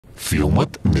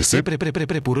Филмът не се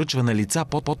препоръчва на лица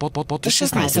под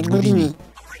 16 години.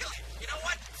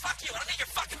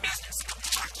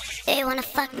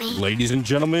 Ladies and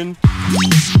gentlemen,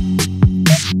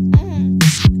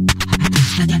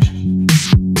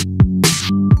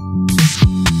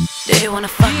 do you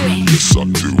wanna fuck me? Yes, I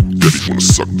do. Daddy wanna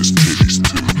suck this titties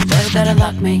too. Boy, you better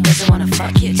lock me, cause I wanna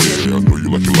fuck you too. Yeah, I know you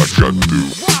like it like I do.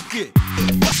 rock it.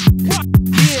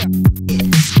 Yeah.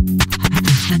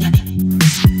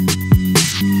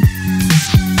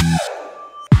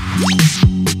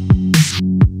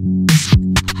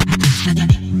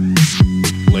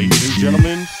 Ladies and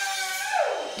gentlemen,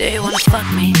 Do you wanna fuck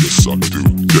me? Yes, I do.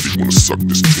 Daddy wanna suck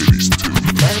this titties too.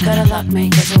 Boy, you better lock me,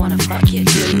 cause I wanna fuck you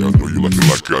too. Yeah, I know you like it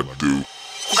like I do.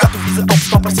 Когато влиза топ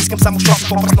стопър, искам само шок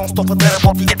стопър, нон стопа да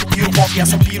работи, ето ти роботи, аз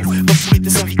съм пиро. В колите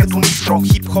съм ви като нитро,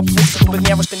 хип-хоп, слушат,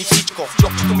 обедняваща ни всичко. В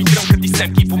джобчето ми дрънка ти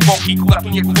семки, бомбонки. Когато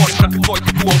ние говорим, ръка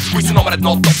твоите колонки. Кои са номер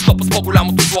едно, топ стопа с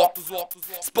по-голямото зло.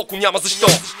 Споко няма защо.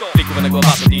 Кликове на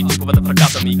главата ти, чиповете в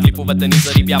ръката ми. Клиповете ни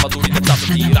зарибяват дори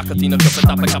децата ти. Рака ти на къв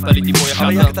етап е капели ти боя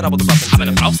хата. Яката работа батен. Абе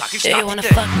направо сакай Do you wanna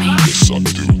fuck me? Yes, I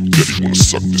do. Daddy wanna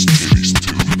suck this titties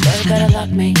too. Boy, you better lock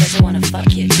me, cause I wanna fuck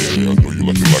you too. Yeah, I know you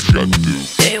like it like I do.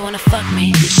 Do you wanna fuck me?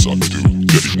 Yes, I do.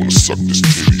 Daddy wanna suck this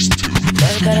titties too.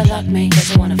 Boy, you better lock me, cause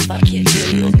I wanna fuck you too.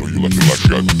 Yeah, I know you like it like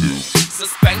I do.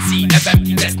 Суспенси,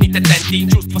 ебемти, тесните тенти.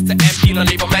 Чувства се емпти,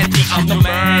 наливам ленти. I'm the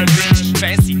man, rich,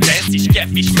 fancy, fancy.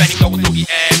 Шкефиш мен и много други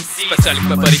MC.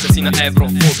 Спечелихме парите си на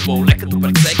еврофутбол. Лека до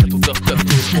брексе, като дъвка в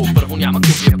турбо. Първо няма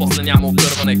курвия, после няма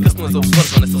обърване. Късно е за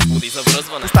обвързване с води за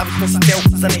връзване. Поставихме си цел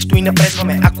за нещо и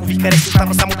напредваме. Ако ви хареса,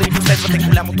 остава само да ни последвате.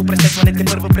 Голямото преследване те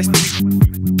първа предстои.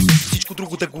 Всичко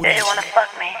друго да гори. Do you wanna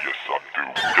fuck me? Yes, I do.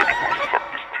 Daddy wanna suck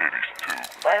this titties too.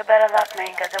 Boy, you better lock me,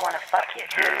 cause I wanna fuck you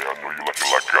too. Yeah, I know you like it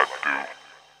like I do.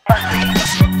 Fuck me.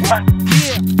 Fuck.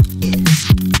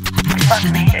 Fuck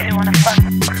me. Do you wanna fuck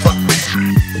me?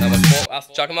 Ама какво? Аз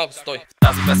чакам малко, стой.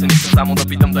 Тази песен искам само да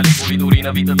питам дали боли дори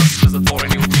на вида да си са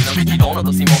затворени очи. На видидона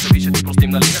да си може би ще ти простим,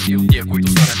 нали на ти от тия,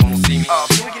 които са непоносими.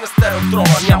 Винаги на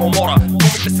стереотрона, няма умора.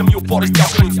 Думите са ми опори,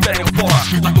 стялка ни сперен отвора.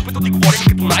 А дупето ти говори ми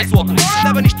като най-злото.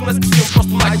 Не бе нищо не скъсивам,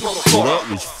 просто най-доброто хора.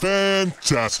 That was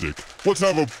fantastic. Let's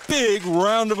have a big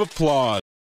round of applause.